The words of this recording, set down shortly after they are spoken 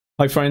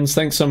Hi friends,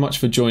 thanks so much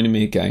for joining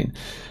me again.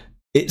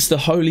 It's the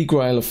holy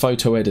grail of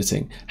photo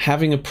editing,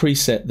 having a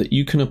preset that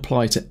you can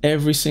apply to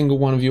every single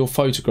one of your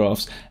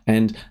photographs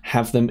and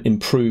have them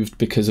improved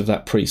because of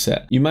that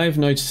preset. You may have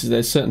noticed that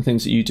there's certain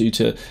things that you do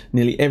to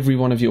nearly every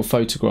one of your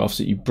photographs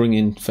that you bring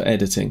in for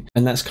editing,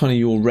 and that's kind of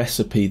your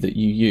recipe that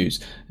you use.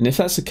 And if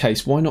that's the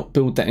case, why not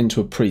build that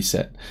into a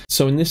preset?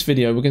 So in this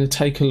video, we're going to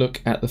take a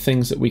look at the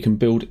things that we can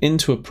build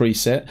into a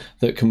preset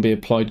that can be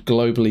applied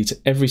globally to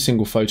every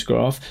single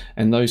photograph,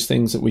 and those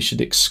things that we should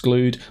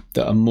exclude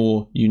that are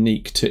more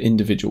unique to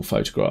individual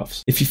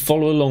photographs. If you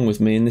follow along with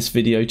me in this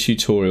video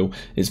tutorial,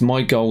 it's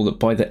my goal that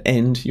by the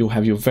end you'll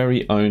have your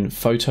very own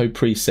photo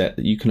preset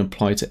that you can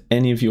apply to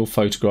any of your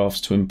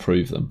photographs to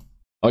improve them.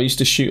 I used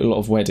to shoot a lot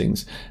of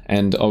weddings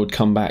and I would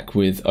come back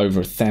with over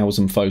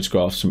 1,000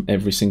 photographs from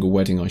every single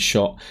wedding I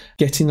shot.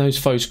 Getting those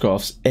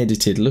photographs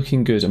edited,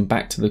 looking good and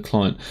back to the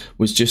client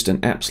was just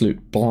an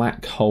absolute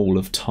black hole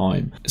of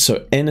time.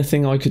 So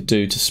anything I could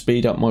do to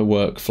speed up my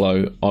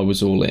workflow, I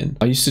was all in.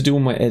 I used to do all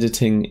my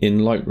editing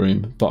in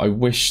Lightroom, but I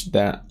wish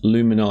that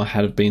Luminar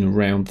had been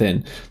around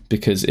then,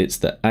 because it's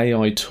the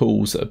AI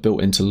tools that are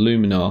built into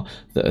Luminar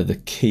that are the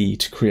key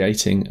to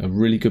creating a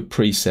really good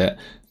preset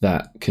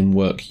that can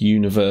work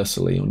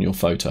universally on your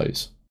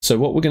photos. So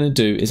what we're going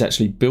to do is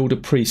actually build a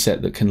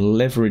preset that can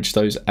leverage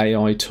those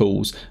AI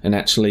tools and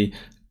actually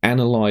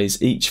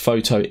analyze each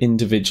photo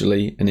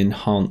individually and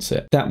enhance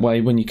it. That way,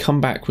 when you come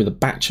back with a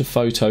batch of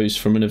photos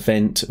from an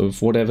event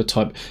of whatever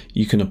type,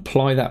 you can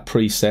apply that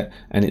preset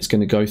and it's going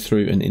to go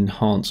through and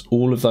enhance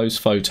all of those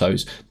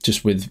photos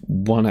just with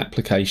one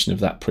application of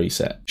that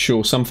preset.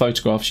 Sure, some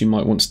photographs you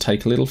might want to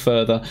take a little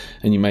further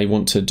and you may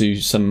want to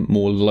do some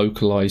more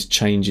localized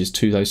changes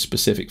to those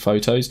specific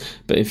photos,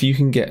 but if you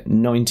can get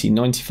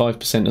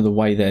 90–95% of the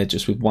way there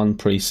just with one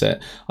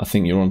preset, I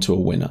think you're onto a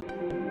winner.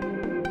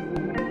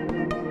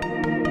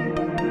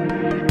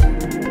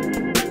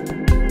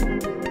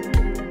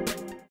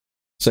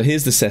 So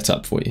here's the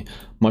setup for you.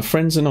 My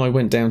friends and I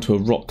went down to a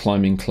rock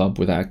climbing club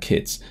with our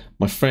kids.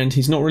 My friend,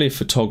 he's not really a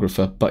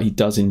photographer, but he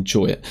does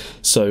enjoy it.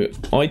 So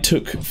I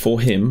took for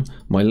him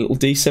my little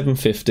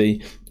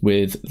D750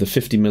 with the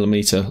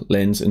 50mm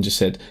lens and just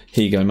said,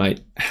 here you go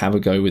mate, have a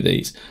go with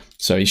these.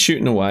 So he's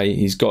shooting away,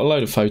 he's got a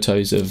load of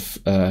photos of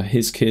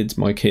his kids,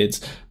 my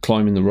kids,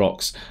 climbing the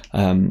rocks,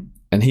 and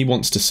he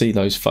wants to see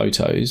those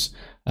photos,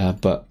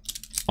 but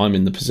I'm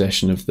in the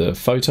possession of the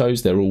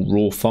photos. They're all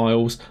raw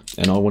files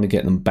and I want to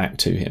get them back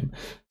to him.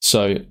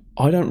 So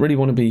I don't really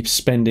want to be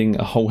spending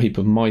a whole heap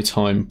of my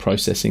time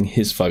processing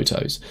his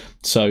photos.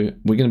 So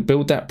we're going to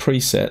build that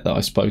preset that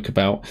I spoke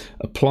about,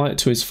 apply it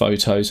to his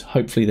photos.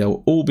 Hopefully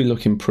they'll all be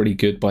looking pretty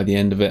good by the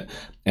end of it,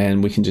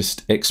 and we can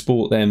just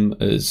export them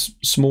as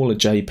smaller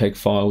JPEG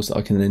files that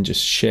I can then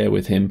just share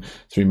with him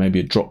through maybe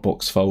a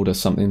Dropbox folder,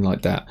 something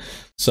like that.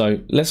 So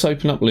let's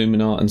open up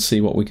Luminar and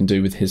see what we can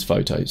do with his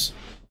photos.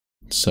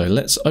 So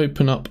let's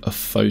open up a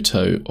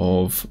photo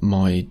of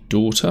my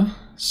daughter,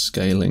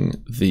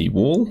 scaling the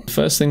wall.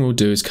 First thing we'll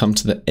do is come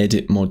to the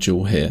edit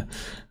module here,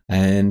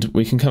 and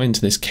we can come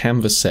into this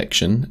canvas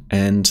section,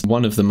 and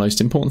one of the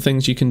most important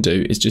things you can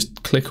do is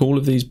just click all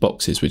of these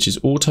boxes, which is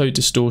auto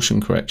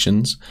distortion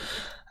corrections.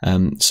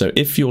 So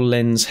if your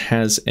lens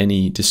has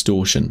any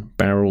distortion,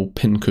 barrel,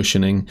 pin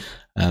cushioning,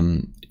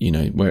 you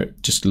know, where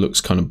it just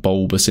looks kind of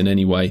bulbous in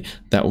any way,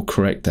 that will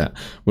correct that.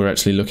 We're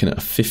actually looking at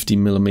a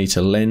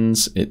 50mm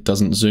lens. It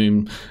doesn't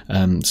zoom,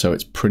 so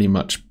it's pretty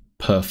much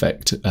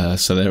perfect.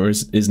 So there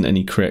isn't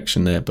any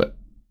correction there. But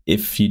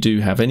if you do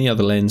have any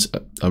other lens,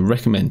 I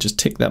recommend just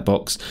tick that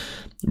box.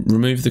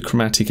 Remove the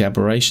chromatic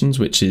aberrations,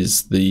 which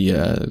is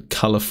the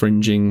color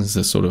fringings,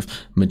 the sort of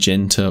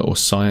magenta or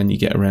cyan you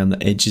get around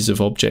the edges of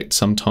objects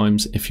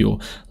sometimes if your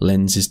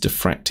lens is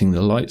diffracting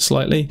the light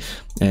slightly,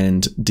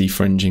 and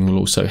defringing will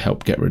also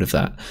help get rid of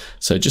that.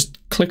 So just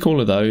click all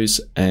of those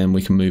and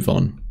we can move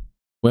on.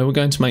 Where we're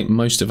going to make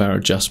most of our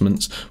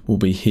adjustments will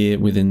be here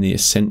within the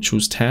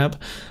Essentials tab.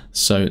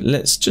 So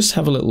let's just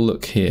have a little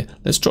look here.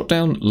 Let's drop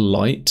down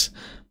Light,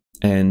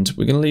 and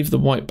we're going to leave the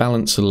white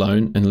balance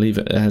alone and leave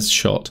it as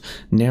shot.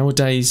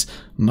 Nowadays,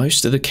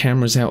 most of the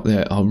cameras out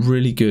there are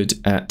really good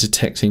at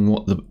detecting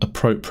what the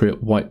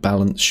appropriate white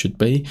balance should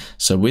be,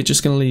 so we're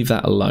just going to leave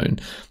that alone.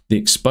 The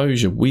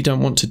exposure, we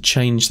don't want to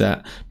change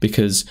that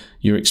because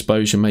your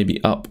exposure may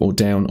be up or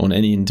down on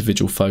any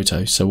individual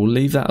photo, so we'll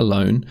leave that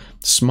alone.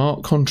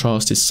 Smart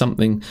contrast is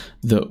something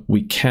that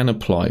we can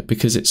apply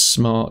because it's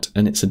smart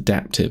and it's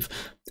adaptive.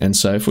 And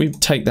so if we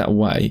take that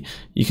away,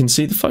 you can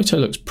see the photo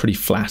looks pretty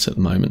flat at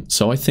the moment.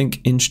 So I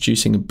think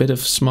introducing a bit of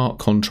smart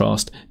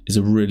contrast is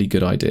a really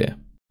good idea.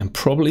 And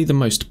probably the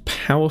most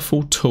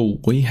powerful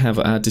tool we have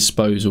at our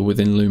disposal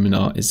within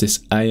Luminar is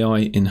this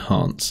AI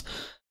Enhance.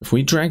 If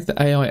we drag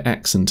the AI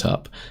accent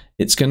up,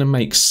 it's going to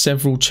make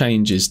several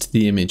changes to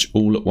the image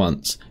all at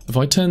once. If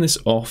I turn this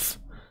off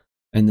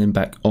and then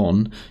back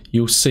on,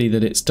 you'll see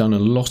that it's done a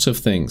lot of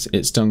things.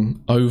 It's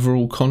done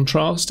overall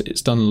contrast,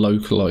 it's done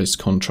localized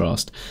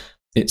contrast.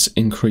 it's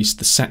increased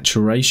the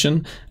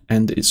saturation,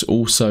 and it's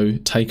also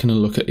taken a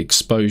look at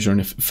exposure, and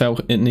if it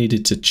felt it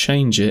needed to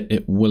change it,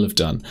 it will have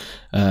done.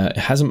 It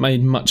hasn't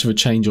made much of a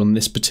change on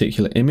this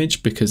particular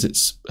image because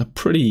it's a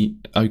pretty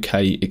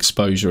okay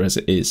exposure as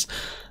it is.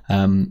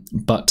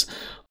 But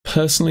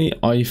personally,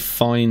 I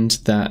find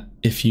that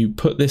if you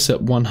put this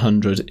at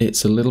 100,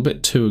 it's a little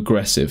bit too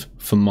aggressive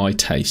for my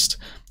taste.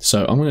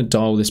 So I'm going to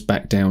dial this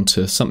back down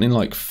to something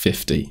like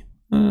 50.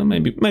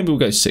 Maybe we'll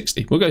go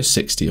 60. We'll go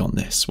 60 on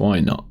this. Why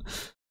not?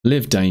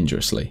 Live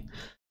dangerously.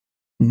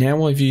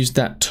 Now I've used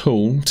that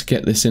tool to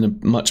get this in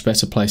a much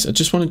better place, I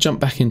just want to jump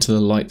back into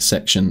the light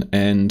section,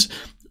 and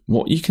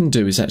what you can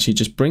do is actually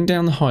just bring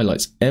down the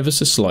highlights ever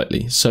so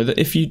slightly, so that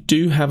if you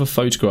do have a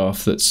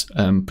photograph that's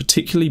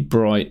particularly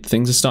bright,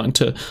 things are starting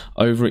to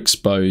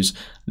overexpose,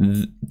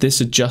 this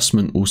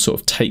adjustment will sort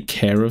of take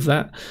care of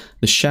that.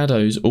 The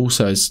shadows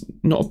also is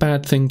not a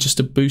bad thing, just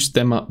to boost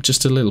them up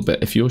just a little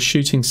bit. If you're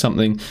shooting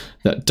something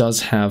that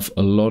does have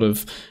a lot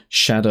of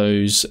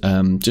shadows,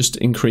 just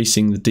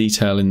increasing the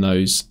detail in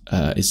those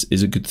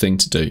is a good thing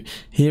to do.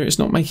 Here it's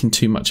not making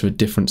too much of a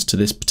difference to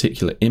this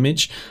particular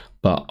image,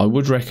 but I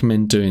would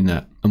recommend doing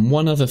that. And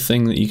one other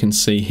thing that you can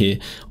see here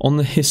on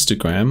the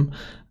histogram,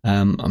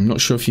 I'm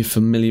not sure if you're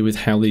familiar with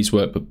how these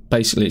work, but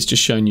basically it's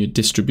just showing you a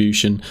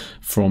distribution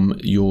from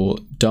your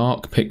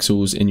dark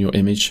pixels in your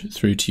image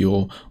through to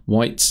your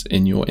whites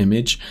in your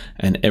image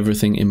and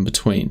everything in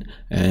between.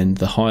 And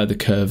the higher the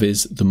curve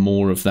is, the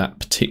more of that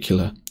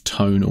particular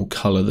tone or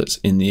color that's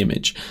in the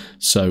image.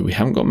 So we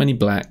haven't got many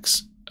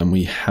blacks, and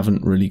we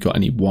haven't really got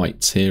any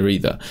whites here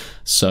either.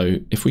 So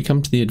if we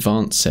come to the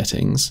advanced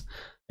settings,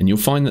 and you'll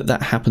find that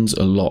that happens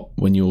a lot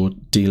when you're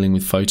dealing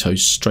with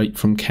photos straight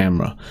from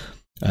camera.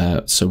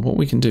 So what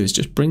we can do is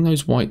just bring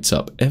those whites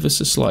up ever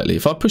so slightly.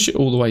 If I push it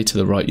all the way to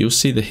the right, you'll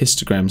see the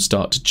histogram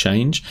start to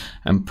change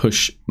and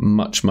push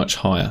much, much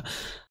higher.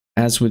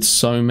 As with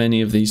so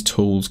many of these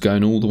tools,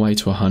 going all the way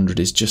to 100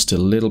 is just a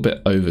little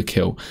bit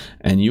overkill.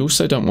 And you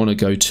also don't want to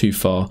go too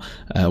far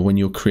when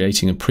you're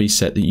creating a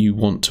preset that you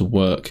want to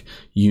work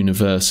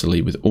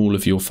universally with all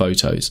of your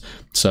photos.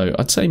 So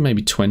I'd say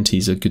maybe 20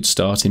 is a good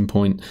starting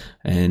point,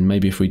 and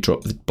maybe if we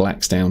drop the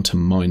blacks down to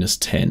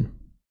 -10.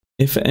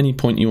 If at any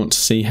point you want to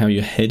see how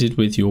you're headed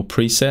with your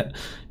preset,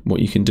 what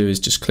you can do is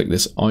just click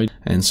this eye.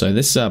 And so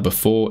this is our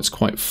before, it's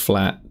quite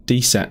flat,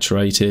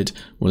 desaturated.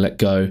 We'll let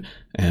go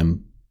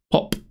and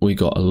pop, we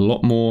got a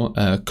lot more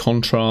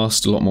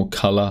contrast, a lot more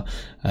color,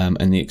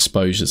 and the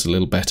exposure's a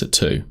little better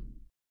too.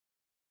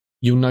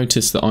 You'll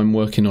notice that I'm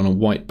working on a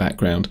white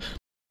background.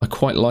 I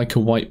quite like a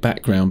white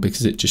background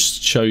because it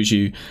just shows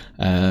you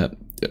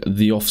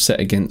the offset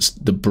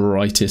against the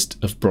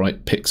brightest of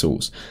bright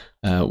pixels.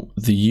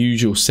 The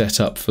usual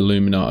setup for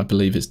Luminar, I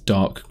believe, is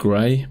dark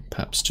grey,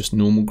 perhaps just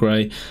normal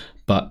grey,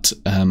 but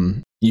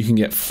you can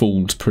get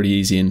fooled pretty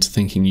easy into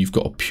thinking you've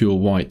got a pure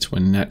white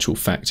when in actual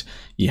fact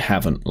you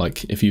haven't.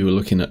 Like if you were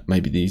looking at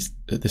maybe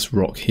this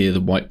rock here, the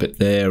white bit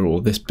there,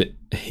 or this bit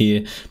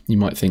here, you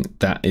might think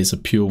that is a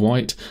pure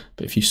white,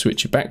 but if you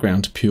switch your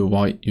background to pure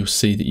white, you'll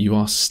see that you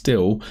are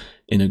still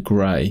in a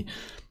grey.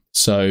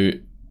 So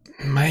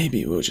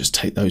maybe we'll just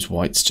take those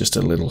whites just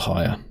a little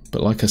higher.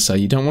 But like I say,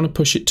 you don't want to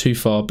push it too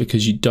far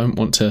because you don't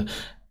want to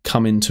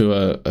come into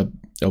a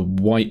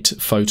white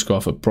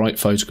photograph, a bright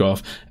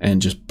photograph,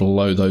 and just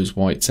blow those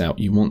whites out.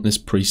 You want this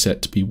preset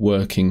to be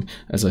working,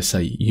 as I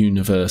say,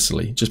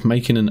 universally, just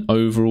making an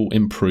overall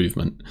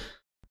improvement.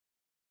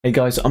 Hey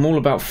guys, I'm all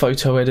about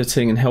photo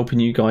editing and helping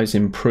you guys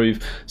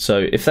improve.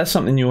 So if that's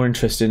something you're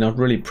interested in, I'd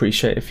really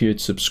appreciate if you would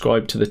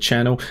subscribe to the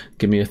channel,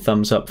 give me a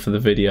thumbs up for the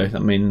video.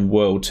 That means the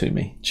world to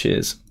me.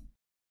 Cheers.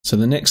 So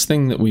the next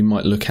thing that we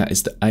might look at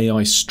is the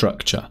AI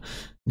structure.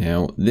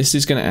 Now, this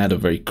is going to add a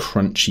very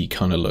crunchy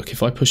kind of look.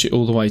 If I push it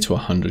all the way to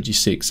 100, you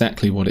see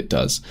exactly what it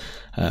does.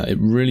 It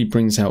really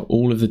brings out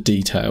all of the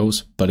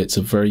details, but it's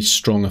a very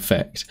strong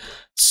effect.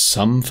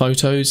 Some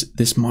photos,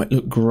 this might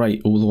look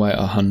great all the way at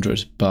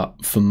 100,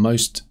 but for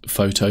most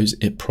photos,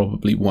 it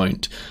probably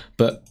won't.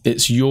 But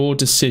it's your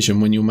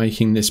decision when you're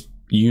making this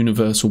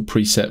universal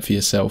preset for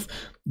yourself.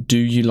 Do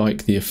you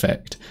like the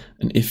effect?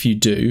 And if you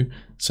do,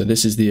 so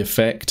this is the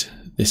effect,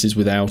 this is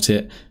without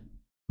it,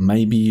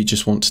 maybe you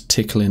just want to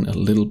tickle in a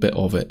little bit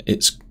of it.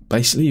 It's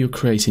basically you're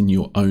creating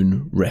your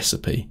own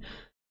recipe.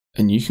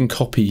 And you can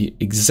copy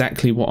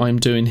exactly what I'm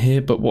doing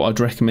here, but what I'd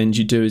recommend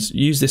you do is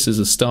use this as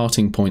a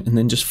starting point and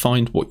then just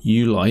find what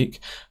you like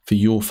for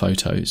your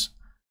photos.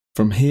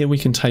 From here we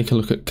can take a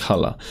look at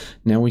color.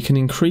 Now we can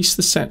increase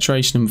the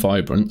saturation and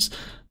vibrance,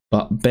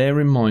 but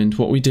bear in mind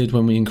what we did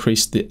when we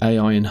increased the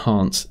AI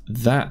enhance,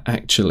 that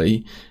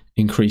actually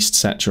increased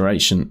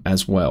saturation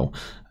as well.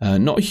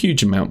 Not a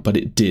huge amount, but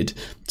it did.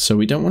 So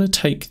we don't want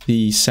to take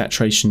the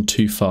saturation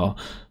too far.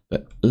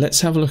 But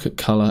let's have a look at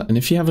color. And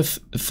if you have a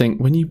think,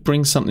 when you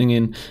bring something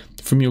in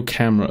from your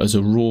camera as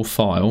a raw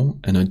file,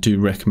 and I do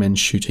recommend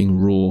shooting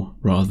raw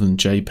rather than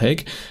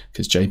JPEG,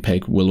 because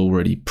JPEG will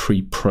already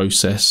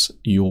pre-process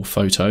your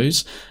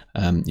photos.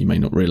 You may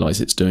not realize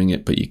it's doing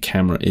it, but your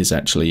camera is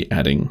actually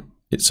adding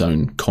its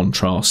own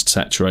contrast,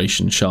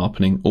 saturation,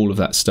 sharpening, all of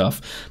that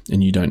stuff,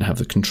 and you don't have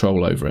the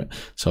control over it.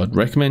 So I'd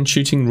recommend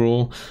shooting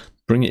raw,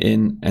 bring it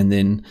in, and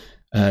then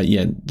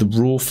yeah, the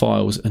raw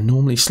files are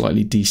normally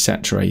slightly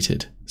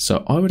desaturated.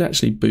 So I would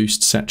actually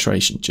boost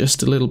saturation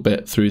just a little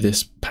bit through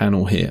this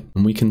panel here,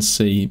 and we can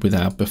see with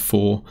our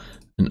before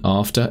and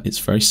after, it's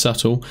very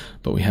subtle,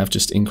 but we have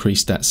just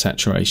increased that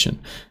saturation.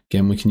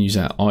 Again, we can use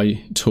our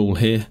eye tool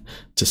here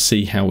to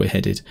see how we're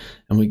headed,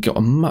 and we've got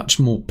a much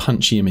more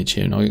punchy image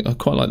here, and I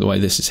quite like the way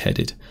this is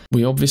headed.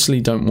 We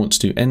obviously don't want to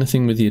do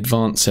anything with the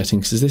advanced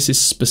settings because this is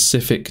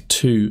specific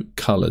to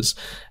colors,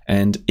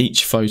 and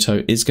each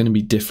photo is going to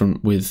be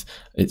different with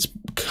its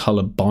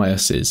color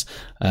biases.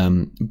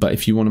 But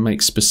if you want to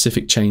make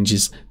specific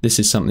changes, this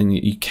is something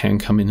that you can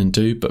come in and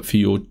do, but for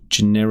your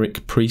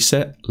generic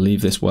preset,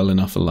 leave this well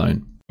enough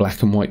alone.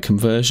 Black and white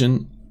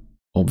conversion,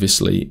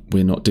 obviously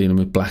we're not dealing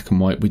with black and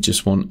white, we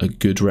just want a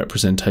good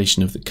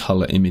representation of the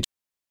color image.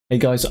 Hey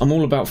guys, I'm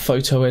all about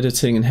photo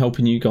editing and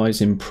helping you guys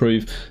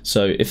improve,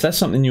 so if that's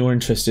something you're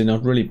interested in,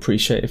 I'd really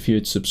appreciate if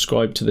you'd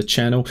subscribe to the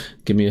channel,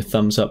 give me a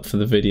thumbs up for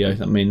the video,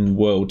 that means the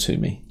world to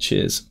me.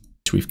 Cheers.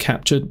 We've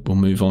captured, we'll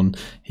move on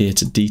here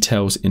to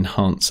Details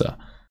Enhancer.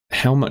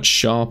 How much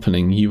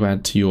sharpening you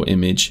add to your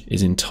image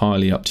is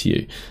entirely up to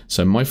you.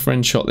 So my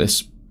friend shot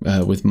this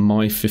with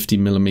my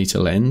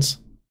 50mm lens,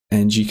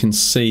 and you can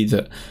see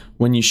that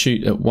when you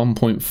shoot at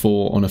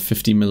 1.4 on a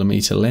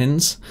 50mm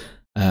lens,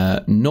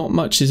 not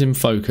much is in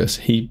focus.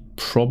 He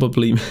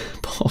possibly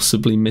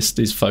missed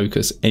his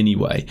focus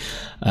anyway,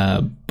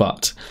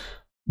 but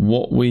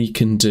what we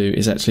can do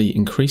is actually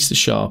increase the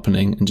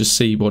sharpening and just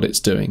see what it's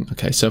doing.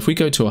 Okay, so if we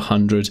go to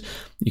 100,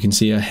 you can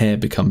see her hair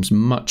becomes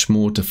much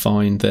more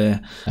defined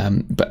there,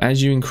 but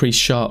as you increase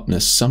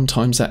sharpness,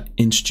 sometimes that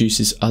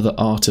introduces other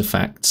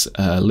artifacts,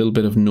 a little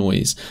bit of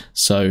noise.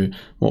 So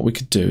what we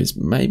could do is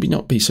maybe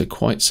not be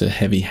quite so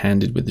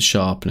heavy-handed with the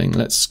sharpening.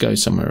 Let's go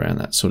somewhere around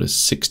that sort of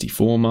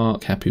 64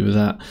 mark, happy with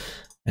that,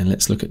 and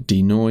let's look at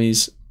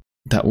denoise.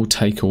 That will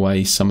take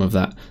away some of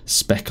that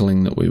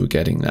speckling that we were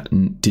getting,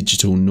 that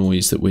digital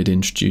noise that we'd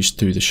introduced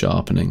through the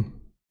sharpening.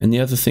 And the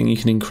other thing you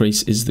can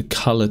increase is the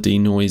color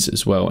denoise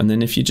as well. And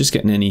then if you're just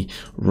getting any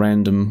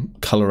random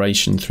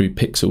coloration through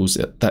pixels,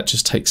 that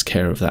just takes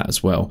care of that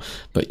as well.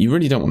 But you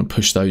really don't want to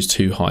push those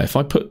too high. If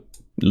I put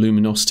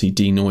luminosity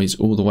denoise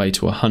all the way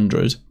to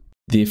 100,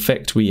 the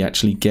effect we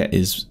actually get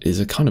is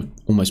a kind of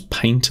almost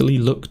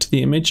painterly look to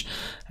the image,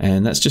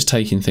 and that's just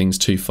taking things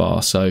too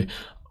far. So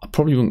I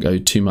probably wouldn't go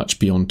too much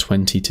beyond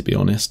 20, to be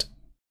honest.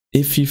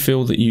 If you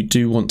feel that you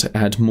do want to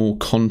add more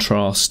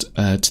contrast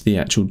to the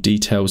actual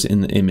details in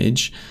the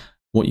image,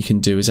 what you can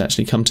do is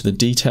actually come to the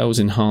Details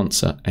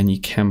Enhancer, and you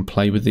can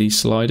play with these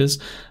sliders.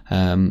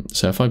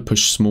 So if I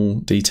push small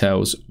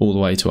details all the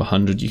way to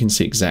 100, you can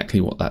see exactly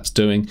what that's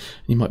doing.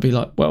 You might be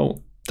like,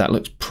 well, that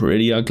looks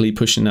pretty ugly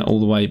pushing that all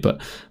the way, but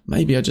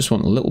maybe I just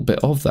want a little bit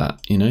of that.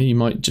 You know, you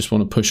might just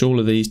want to push all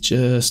of these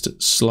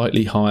just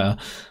slightly higher.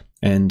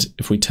 And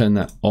if we turn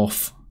that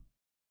off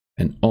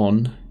and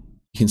on,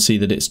 you can see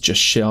that it's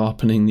just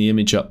sharpening the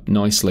image up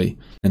nicely,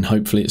 and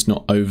hopefully it's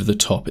not over the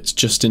top. It's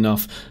just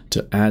enough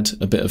to add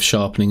a bit of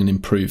sharpening and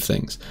improve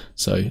things.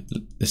 So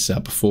this is our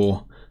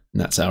before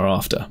and that's our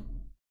after.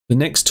 The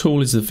next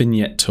tool is the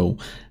vignette tool,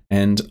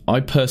 and I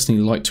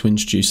personally like to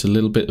introduce a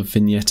little bit of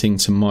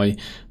vignetting to my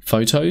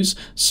photos.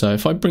 So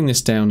if I bring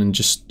this down and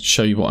just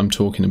show you what I'm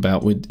talking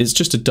about, it's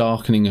just a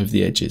darkening of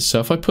the edges. So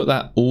if I put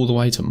that all the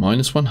way to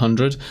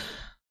 -100,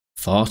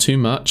 far too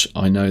much,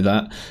 I know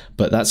that,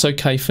 but that's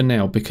okay for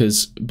now,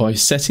 because by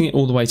setting it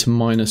all the way to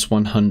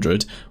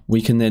 -100, we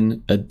can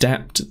then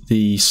adapt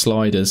the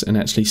sliders and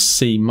actually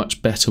see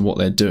much better what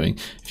they're doing.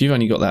 If you've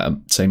only got that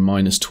at, say,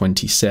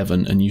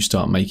 -27, and you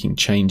start making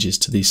changes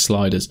to these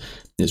sliders,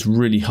 it's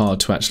really hard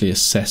to actually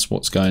assess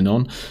what's going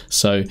on.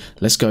 So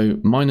let's go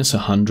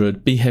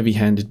 -100, be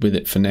heavy-handed with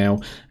it for now,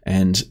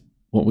 and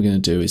what we're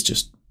going to do is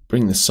just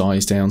bring the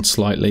size down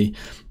slightly.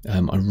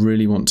 I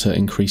really want to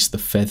increase the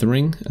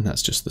feathering, and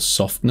that's just the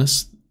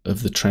softness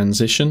of the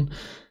transition.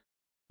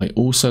 I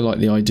also like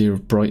the idea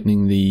of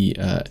brightening the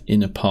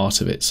inner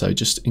part of it, so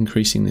just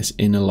increasing this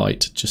inner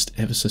light just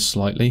ever so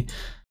slightly.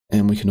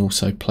 And we can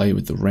also play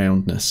with the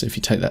roundness. If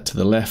you take that to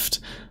the left,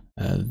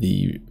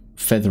 the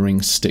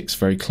feathering sticks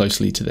very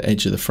closely to the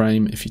edge of the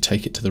frame. If you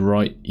take it to the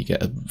right, you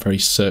get a very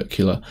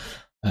circular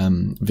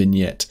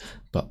vignette.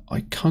 But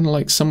I kind of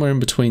like somewhere in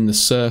between the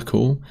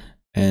circle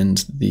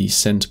and the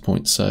center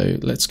point, so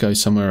let's go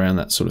somewhere around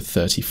that sort of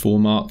 34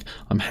 mark.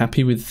 I'm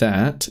happy with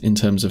that in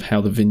terms of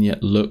how the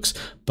vignette looks,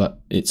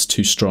 but it's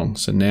too strong,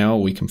 so now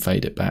we can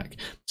fade it back.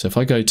 So if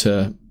I go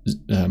to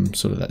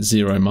sort of that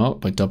 0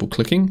 mark by double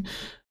clicking,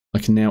 I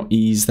can now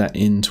ease that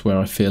in to where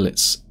I feel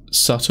it's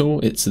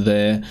subtle, it's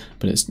there,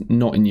 but it's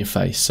not in your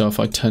face. So if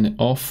I turn it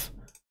off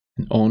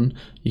and on,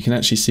 you can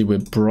actually see we're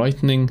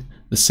brightening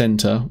the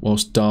center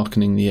whilst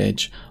darkening the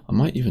edge. I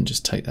might even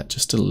just take that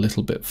just a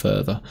little bit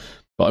further.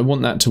 But I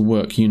want that to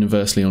work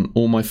universally on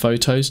all my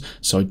photos,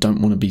 so I don't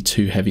want to be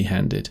too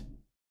heavy-handed.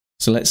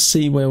 So let's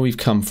see where we've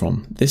come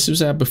from. This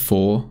was our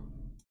before,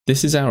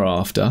 this is our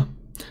after,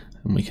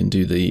 and we can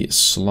do the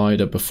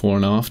slider before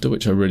and after,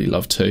 which I really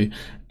love too.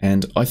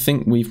 And I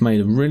think we've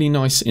made a really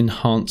nice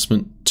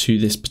enhancement to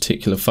this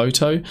particular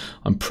photo.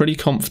 I'm pretty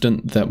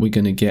confident that we're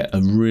going to get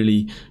a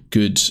really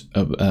good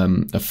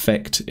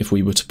effect if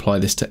we were to apply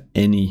this to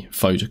any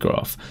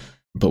photograph,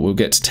 but we'll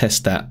get to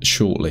test that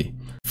shortly.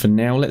 For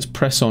now, let's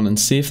press on and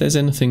see if there's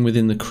anything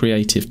within the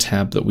creative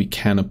tab that we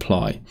can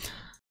apply.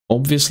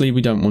 Obviously,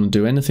 we don't want to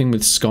do anything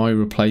with sky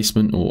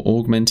replacement or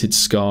augmented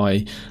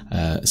sky,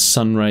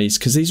 sun rays,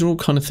 because these are all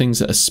kind of things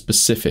that are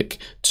specific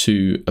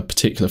to a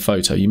particular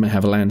photo. You may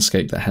have a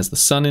landscape that has the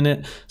sun in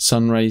it,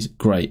 sun rays,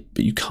 great,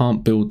 but you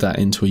can't build that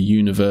into a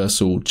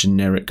universal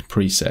generic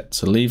preset,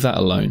 so leave that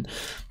alone.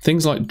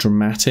 Things like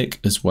dramatic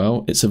as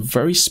well, it's a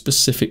very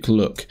specific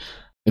look.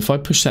 If I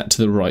push that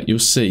to the right, you'll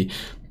see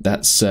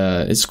that's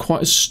it's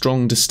quite a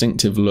strong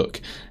distinctive look.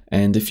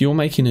 And if you're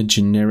making a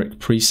generic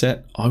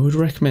preset, I would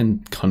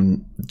recommend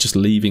kind of just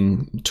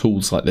leaving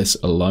tools like this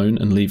alone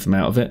and leave them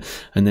out of it.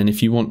 And then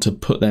if you want to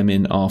put them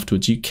in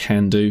afterwards, you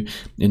can do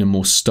in a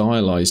more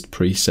stylized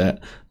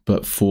preset.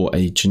 But for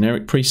a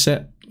generic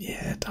preset,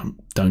 yeah,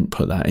 don't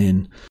put that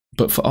in.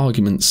 But for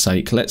argument's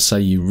sake, let's say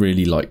you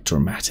really like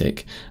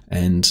dramatic,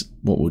 and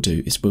what we'll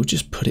do is we'll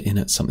just put it in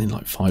at something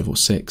like 5 or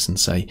 6 and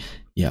say,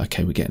 yeah,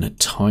 okay, we're getting a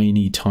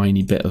tiny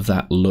bit of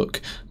that look,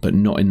 but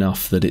not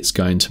enough that it's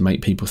going to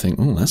make people think,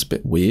 oh, that's a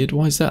bit weird.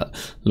 Why is that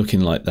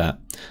looking like that?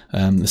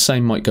 The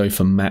same might go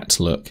for matte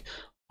look.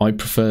 I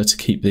prefer to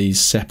keep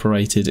these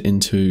separated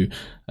into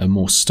a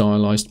more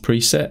stylized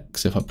preset,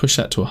 because if I push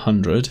that to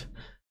 100,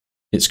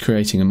 it's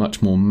creating a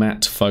much more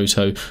matte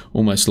photo,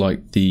 almost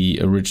like the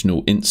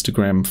original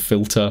Instagram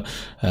filter,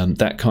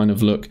 that kind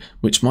of look,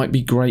 which might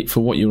be great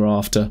for what you're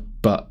after.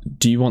 But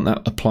do you want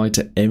that applied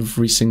to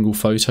every single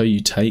photo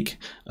you take?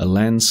 A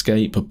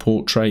landscape, a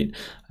portrait?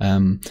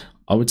 I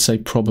would say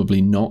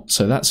probably not.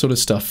 So that sort of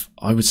stuff,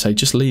 I would say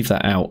just leave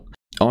that out.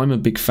 I'm a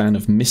big fan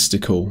of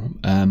mystical,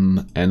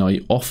 and I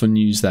often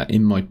use that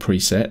in my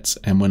presets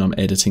and when I'm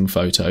editing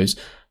photos.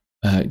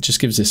 It just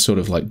gives this sort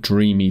of like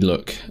dreamy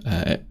look,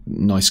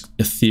 nice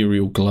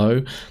ethereal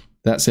glow.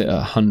 That's it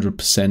at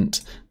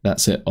 100%.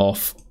 That's it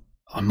off.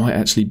 I might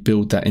actually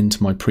build that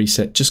into my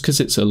preset just because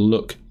it's a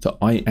look that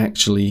I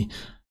actually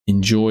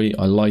enjoy.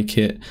 I like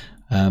it.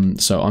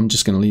 So I'm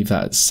just going to leave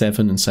that at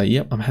 7 and say,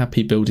 yep, I'm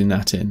happy building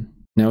that in.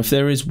 Now, if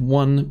there is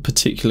one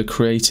particular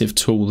creative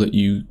tool that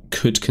you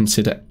could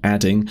consider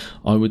adding,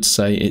 I would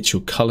say it's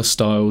your color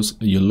styles,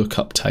 your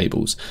lookup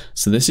tables.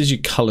 So this is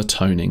your color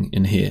toning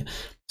in here.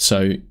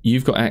 So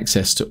you've got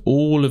access to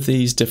all of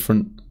these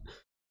different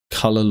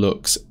color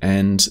looks,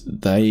 and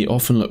they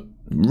often look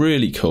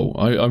really cool.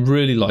 I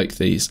really like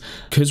these.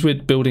 Because we're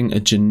building a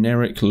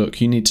generic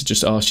look, you need to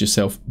just ask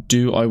yourself,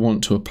 do I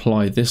want to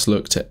apply this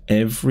look to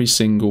every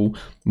single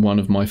one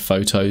of my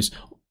photos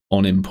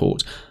on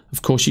import?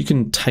 Of course, you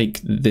can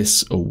take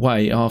this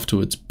away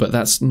afterwards, but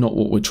that's not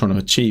what we're trying to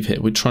achieve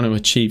here. We're trying to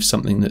achieve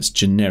something that's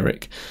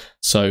generic.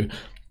 So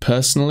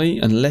personally,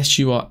 unless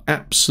you are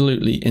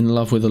absolutely in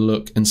love with a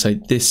look and say,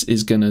 this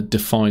is going to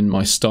define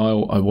my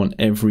style, I want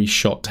every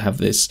shot to have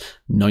this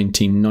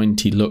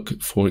 1990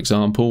 look, for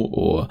example,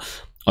 or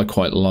I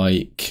quite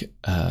like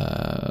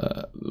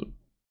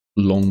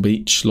Long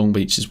Beach. Long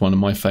Beach is one of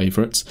my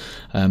favorites.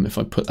 If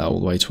I put that all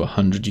the way to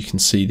 100, you can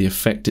see the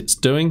effect it's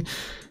doing.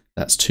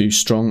 That's too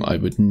strong. I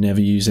would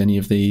never use any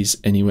of these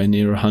anywhere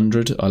near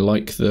 100. I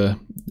like the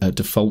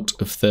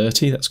default of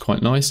 30. That's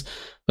quite nice.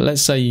 But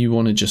let's say you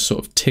want to just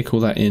sort of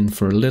tickle that in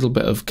for a little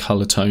bit of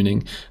color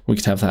toning. We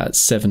could have that at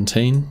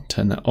 17.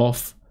 Turn that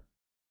off.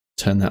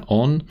 Turn that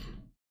on.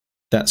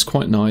 That's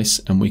quite nice.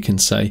 And we can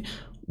say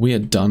we are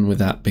done with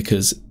that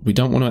because we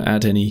don't want to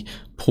add any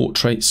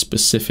portrait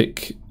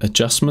specific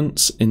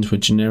adjustments into a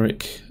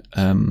generic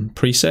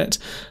preset.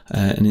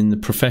 And in the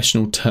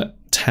professional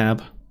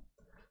tab,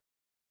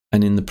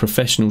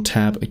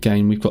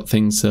 again, we've got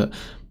things that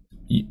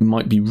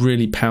might be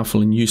really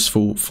powerful and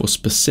useful for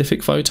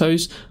specific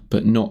photos,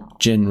 but not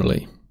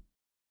generally.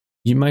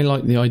 You may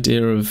like the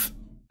idea of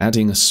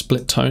adding a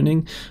split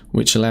toning,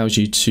 which allows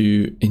you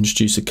to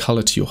introduce a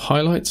color to your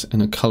highlights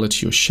and a color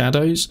to your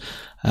shadows.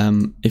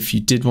 If you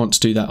did want to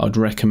do that, I'd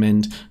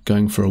recommend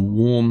going for a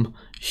warm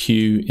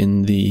hue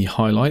in the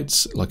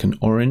highlights, like an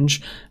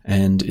orange,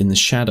 and in the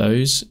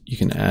shadows, you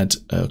can add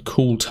a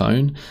cool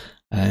tone.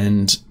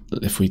 And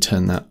if we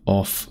turn that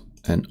off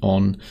and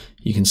on,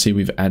 you can see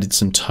we've added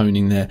some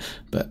toning there.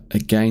 But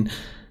again,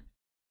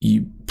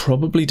 you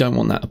probably don't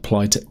want that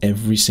applied to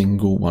every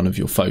single one of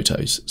your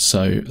photos.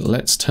 So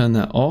let's turn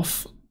that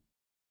off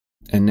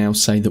and now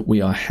say that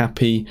we are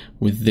happy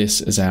with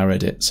this as our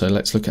edit. So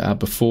let's look at our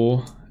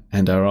before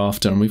and our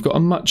after, and we've got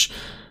a much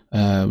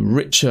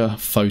richer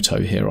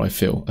photo here. I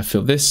feel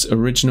this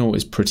original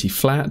is pretty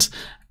flat,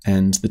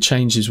 and the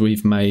changes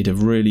we've made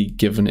have really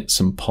given it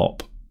some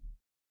pop.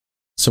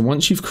 So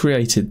once you've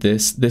created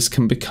this, this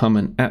can become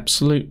an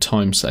absolute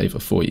time saver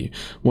for you.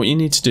 What you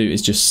need to do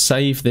is just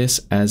save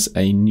this as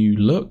a new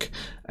look,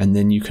 and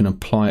then you can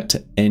apply it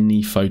to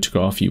any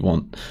photograph you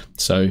want.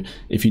 So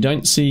if you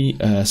don't see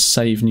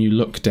save new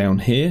look down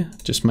here,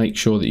 just make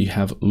sure that you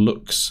have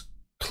looks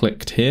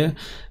clicked here,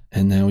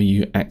 and now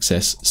you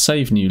access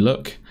Save New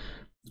Look,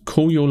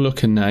 call your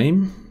look a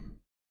name,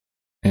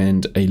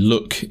 and a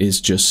look is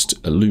just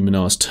a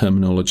Luminar's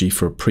terminology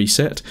for a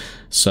preset,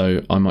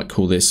 so I might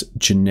call this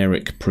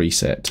generic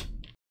preset.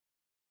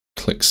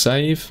 Click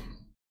Save,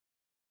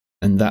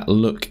 and that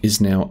look is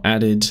now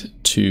added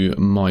to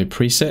my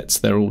presets.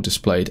 They're all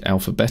displayed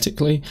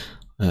alphabetically.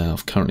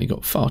 I've currently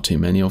got far too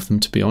many of them,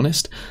 to be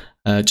honest.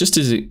 Just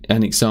as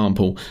an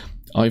example,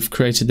 I've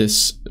created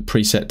this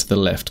preset to the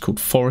left called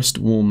Forest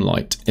Warm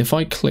Light. If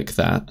I click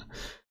that,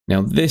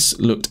 now this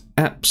looked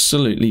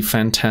absolutely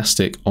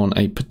fantastic on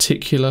a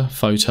particular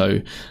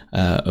photo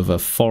of a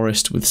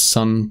forest with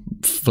sun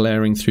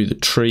flaring through the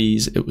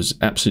trees. It was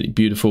absolutely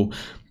beautiful,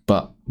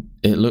 but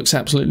it looks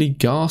absolutely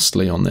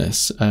ghastly on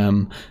this,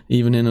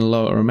 even in a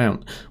lower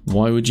amount.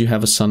 Why would you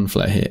have a sun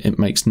flare here? It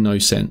makes no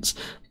sense.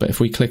 But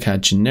if we click our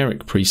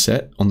generic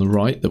preset on the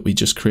right that we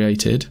just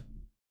created,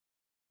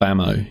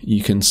 bammo,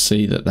 you can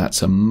see that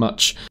that's a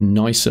much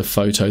nicer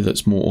photo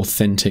that's more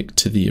authentic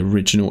to the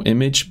original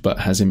image, but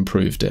has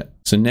improved it.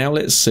 So now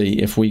let's see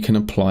if we can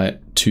apply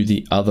it to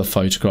the other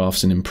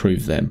photographs and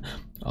improve them.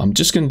 I'm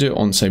just going to do it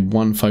on, say,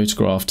 one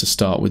photograph to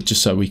start with,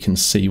 just so we can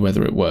see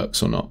whether it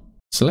works or not.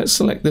 So let's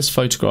select this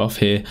photograph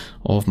here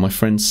of my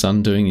friend's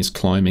son doing his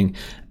climbing,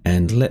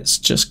 and let's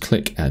just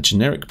click our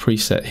generic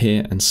preset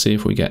here and see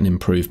if we get an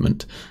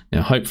improvement.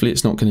 Now hopefully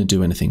it's not going to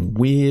do anything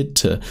weird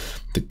to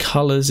the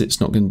colors,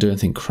 it's not going to do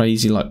anything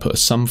crazy like put a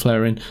sun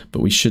flare in,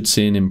 but we should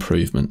see an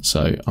improvement.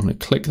 So I'm going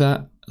to click that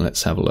and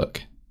let's have a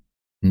look.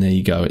 And there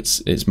you go,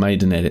 it's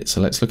made an edit. So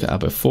let's look at our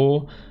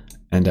before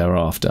and our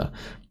after.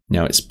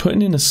 Now it's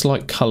putting in a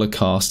slight color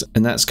cast,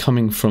 and that's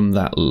coming from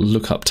that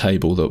lookup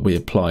table that we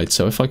applied.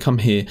 So if I come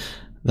here,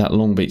 that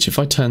Long Beach, if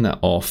I turn that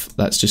off,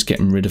 that's just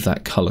getting rid of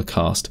that color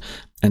cast.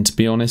 And to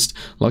be honest,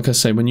 like I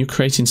say, when you're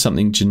creating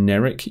something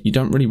generic, you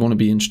don't really want to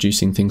be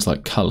introducing things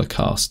like color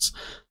casts.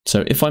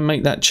 So if I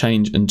make that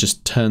change and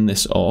just turn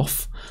this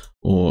off,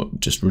 or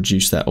just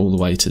reduce that all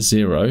the way to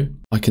 0,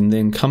 I can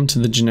then come to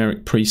the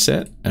generic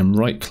preset and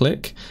right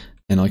click,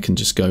 and I can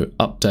just go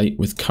update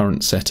with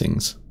current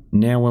settings.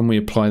 Now when we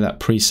apply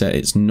that preset,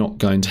 it's not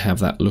going to have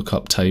that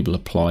lookup table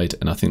applied,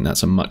 and I think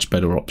that's a much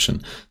better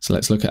option. So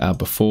let's look at our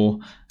before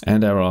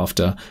and our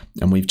after,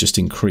 and we've just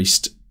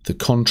increased the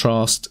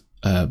contrast,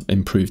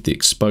 improved the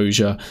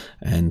exposure,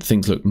 and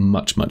things look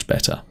much, much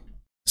better.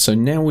 So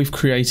now we've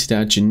created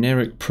our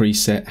generic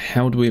preset.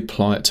 How do we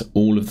apply it to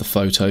all of the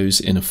photos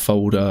in a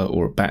folder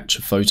or a batch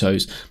of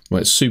photos?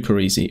 Well, it's super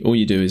easy. All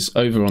you do is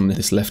over on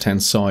this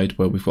left-hand side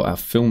where we've got our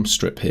film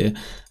strip here,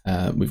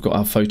 we've got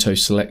our photo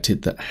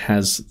selected that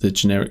has the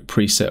generic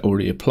preset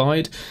already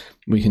applied.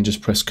 We can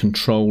just press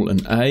Control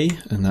and A,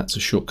 and that's a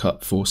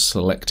shortcut for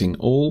selecting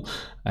all.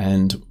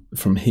 And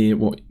from here,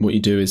 what you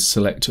do is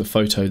select a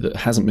photo that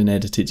hasn't been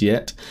edited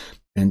yet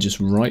and just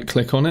right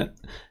click on it,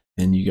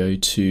 and you go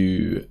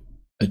to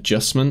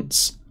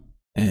Adjustments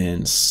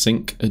and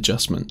Sync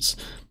Adjustments.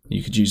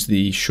 You could use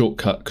the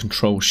shortcut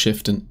Control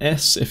Shift and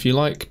S if you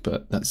like,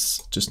 but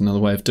that's just another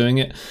way of doing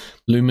it.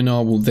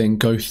 Luminar will then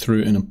go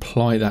through and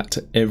apply that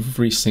to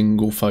every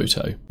single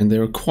photo. And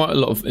there are quite a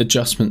lot of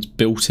adjustments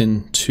built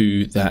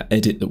into that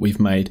edit that we've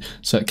made,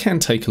 so it can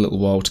take a little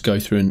while to go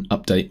through and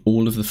update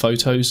all of the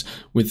photos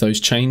with those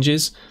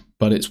changes,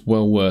 but it's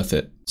well worth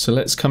it. So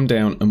let's come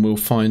down and we'll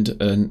find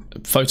a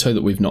photo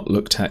that we've not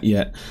looked at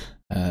yet.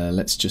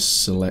 Let's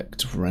just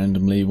select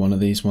randomly one of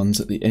these ones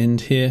at the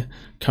end here.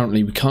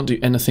 Currently we can't do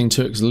anything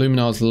to it because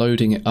Luminar's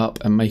loading it up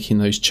and making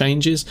those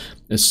changes.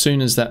 As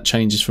soon as that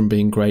changes from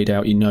being grayed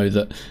out, you know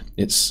that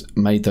it's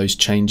made those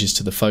changes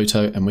to the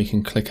photo, and we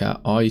can click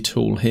our eye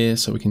tool here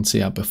so we can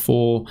see our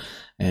before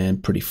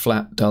and pretty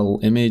flat dull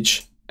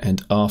image,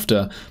 and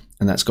after,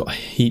 and that's got a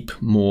heap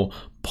more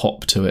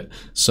pop to it.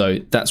 So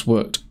that's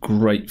worked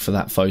great for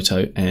that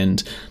photo,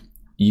 and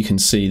you can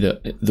see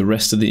that the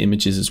rest of the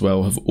images as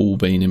well have all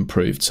been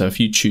improved. So if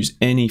you choose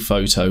any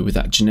photo with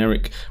that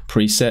generic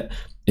preset,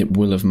 it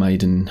will have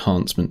made an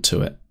enhancement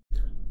to it.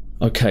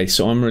 Okay,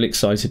 so I'm really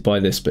excited by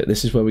this bit.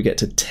 This is where we get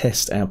to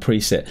test our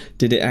preset.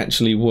 Did it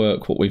actually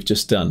work, what we've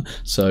just done?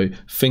 So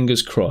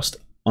fingers crossed.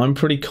 I'm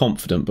pretty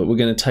confident, but we're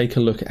going to take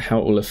a look at how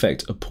it will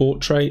affect a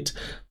portrait,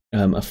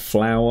 a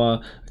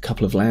flower, a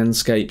couple of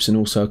landscapes, and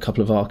also a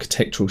couple of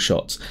architectural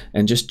shots,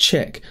 and just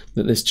check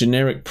that this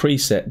generic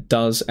preset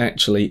does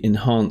actually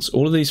enhance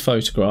all of these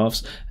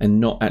photographs and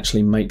not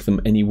actually make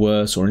them any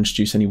worse or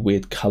introduce any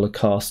weird color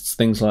casts,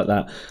 things like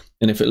that.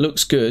 And if it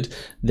looks good,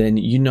 then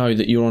you know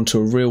that you're onto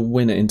a real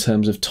winner in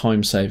terms of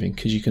time saving,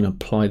 because you can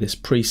apply this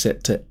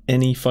preset to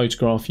any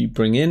photograph you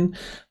bring in,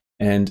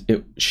 and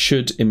it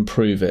should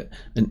improve it.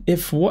 And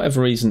if for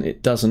whatever reason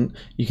it doesn't,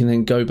 you can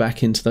then go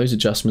back into those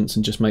adjustments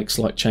and just make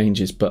slight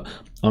changes. But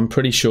I'm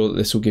pretty sure that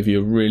this will give you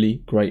a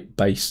really great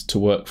base to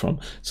work from.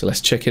 So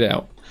let's check it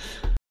out.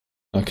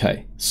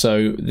 Okay,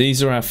 so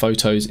these are our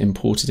photos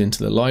imported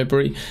into the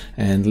library,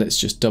 and let's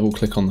just double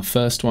click on the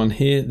first one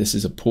here. This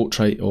is a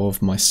portrait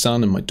of my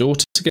son and my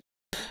daughter together,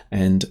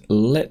 and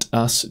let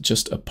us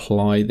just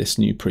apply this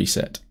new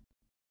preset.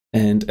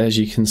 And as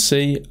you can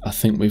see, I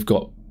think we've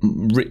got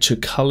richer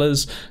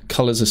colours.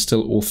 Colours are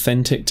still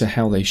authentic to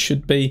how they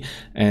should be,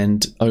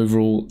 and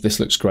overall this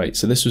looks great.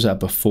 So this was our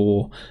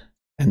before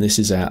and this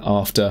is our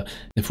after.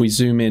 If we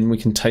zoom in, we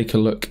can take a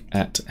look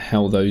at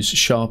how those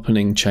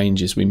sharpening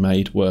changes we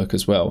made work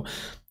as well.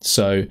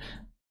 So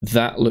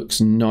that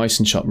looks nice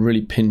and sharp,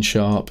 really pin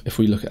sharp. If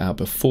we look at our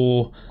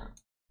before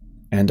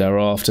and our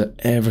after,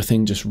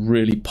 everything just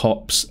really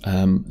pops,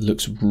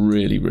 looks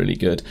really, really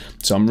good.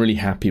 So I'm really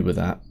happy with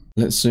that.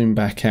 Let's zoom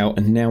back out,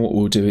 and now what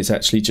we'll do is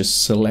actually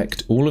just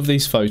select all of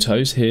these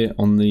photos here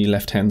on the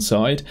left hand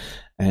side,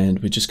 and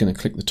we're just going to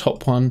click the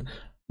top one,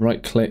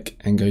 right click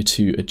and go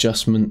to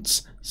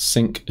adjustments,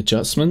 sync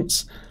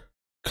adjustments,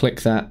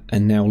 click that,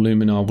 and now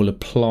Luminar will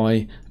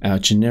apply our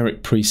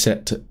generic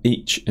preset to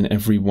each and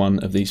every one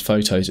of these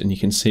photos, and you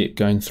can see it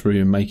going through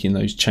and making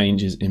those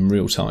changes in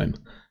real time.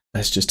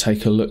 Let's just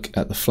take a look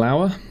at the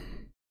flower,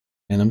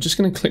 and I'm just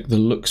going to click the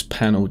looks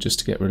panel just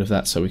to get rid of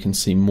that so we can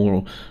see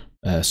more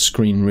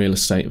screen real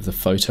estate of the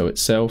photo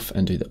itself,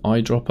 and do the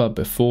eyedropper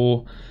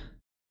before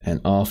and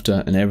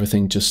after, and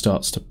everything just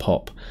starts to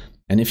pop.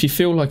 And if you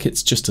feel like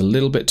it's just a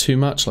little bit too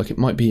much, like it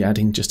might be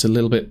adding just a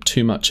little bit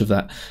too much of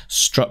that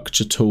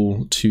structure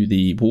tool to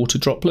the water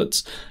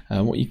droplets,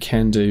 what you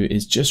can do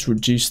is just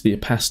reduce the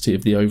opacity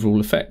of the overall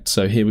effect.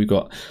 So here we've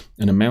got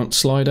an amount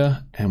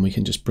slider, and we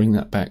can just bring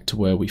that back to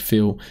where we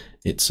feel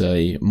it's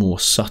a more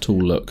subtle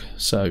look.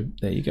 So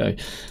there you go.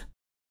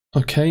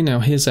 Okay, now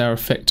here's our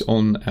effect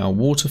on our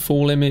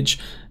waterfall image,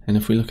 and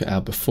if we look at our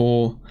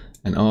before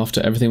and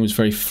after, everything was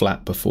very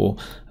flat before,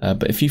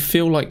 but if you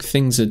feel like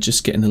things are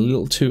just getting a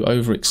little too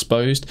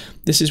overexposed,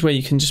 this is where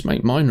you can just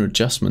make minor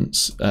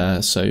adjustments.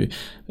 So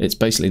it's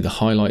basically the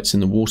highlights in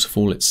the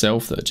waterfall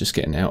itself that are just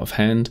getting out of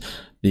hand.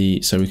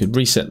 So we could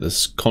reset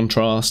this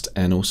contrast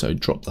and also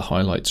drop the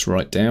highlights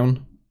right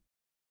down,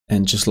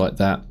 and just like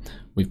that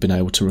we've been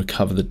able to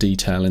recover the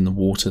detail in the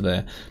water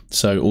there.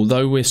 So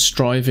although we're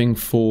striving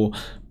for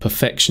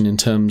perfection in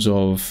terms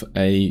of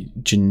a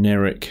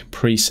generic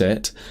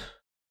preset,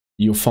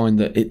 you'll find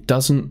that it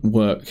doesn't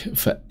work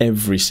for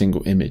every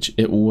single image.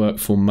 It will work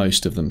for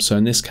most of them. So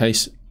in this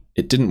case,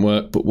 it didn't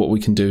work, but what we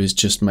can do is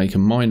just make a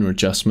minor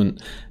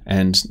adjustment,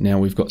 and now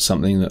we've got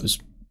something that was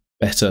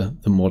better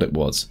than what it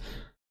was.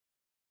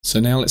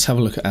 So now let's have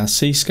a look at our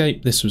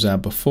seascape. This was our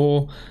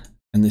before,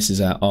 and this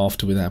is our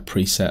after with our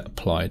preset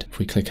applied. If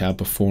we click our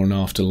before and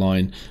after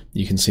line,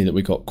 you can see that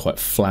we got quite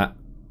flat,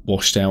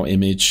 washed out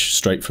image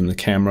straight from the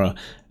camera,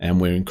 and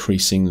we're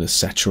increasing the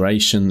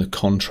saturation, the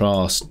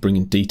contrast,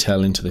 bringing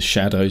detail into the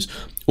shadows,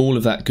 all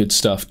of that good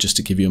stuff, just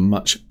to give you a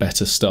much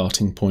better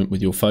starting point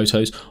with your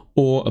photos,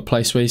 or a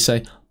place where you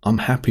say, I'm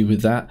happy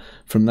with that,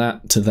 from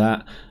that to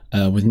that,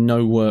 with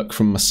no work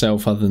from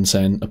myself other than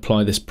saying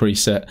apply this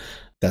preset.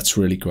 That's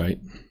really great.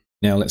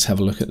 Now let's have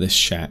a look at this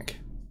shack.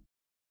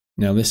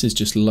 Now this is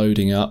just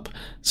loading up.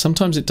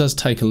 Sometimes it does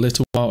take a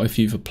little while if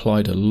you've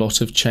applied a lot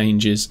of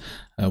changes,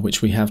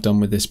 which we have done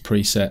with this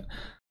preset,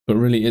 but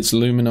really it's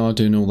Luminar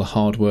doing all the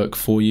hard work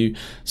for you.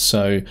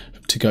 So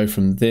to go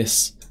from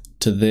this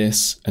to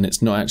this, and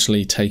it's not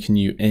actually taking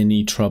you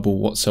any trouble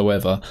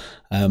whatsoever,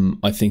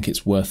 I think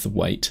it's worth the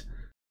wait.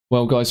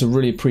 Well guys, I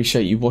really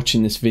appreciate you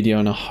watching this video,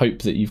 and I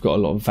hope that you've got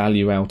a lot of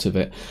value out of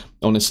it.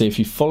 Honestly, if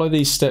you follow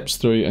these steps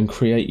through and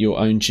create your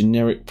own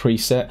generic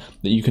preset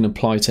that you can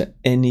apply to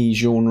any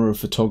genre of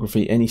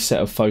photography, any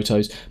set of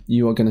photos,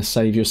 you are going to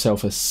save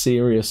yourself a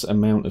serious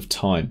amount of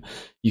time.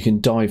 You can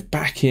dive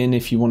back in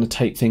if you want to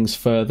take things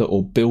further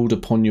or build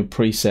upon your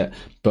preset,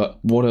 but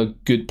what a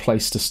good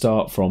place to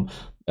start from.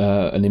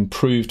 An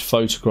improved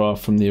photograph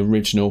from the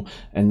original,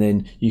 and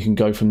then you can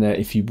go from there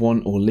if you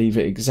want, or leave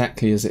it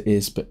exactly as it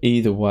is, but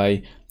either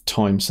way,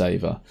 time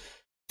saver.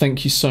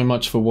 Thank you so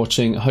much for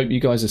watching. I hope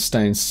you guys are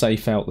staying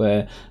safe out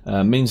there.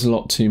 It means a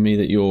lot to me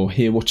that you're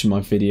here watching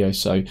my video,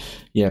 so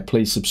yeah,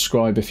 please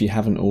subscribe if you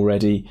haven't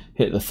already,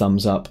 hit the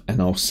thumbs up,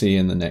 and I'll see you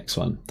in the next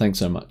one. Thanks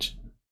so much.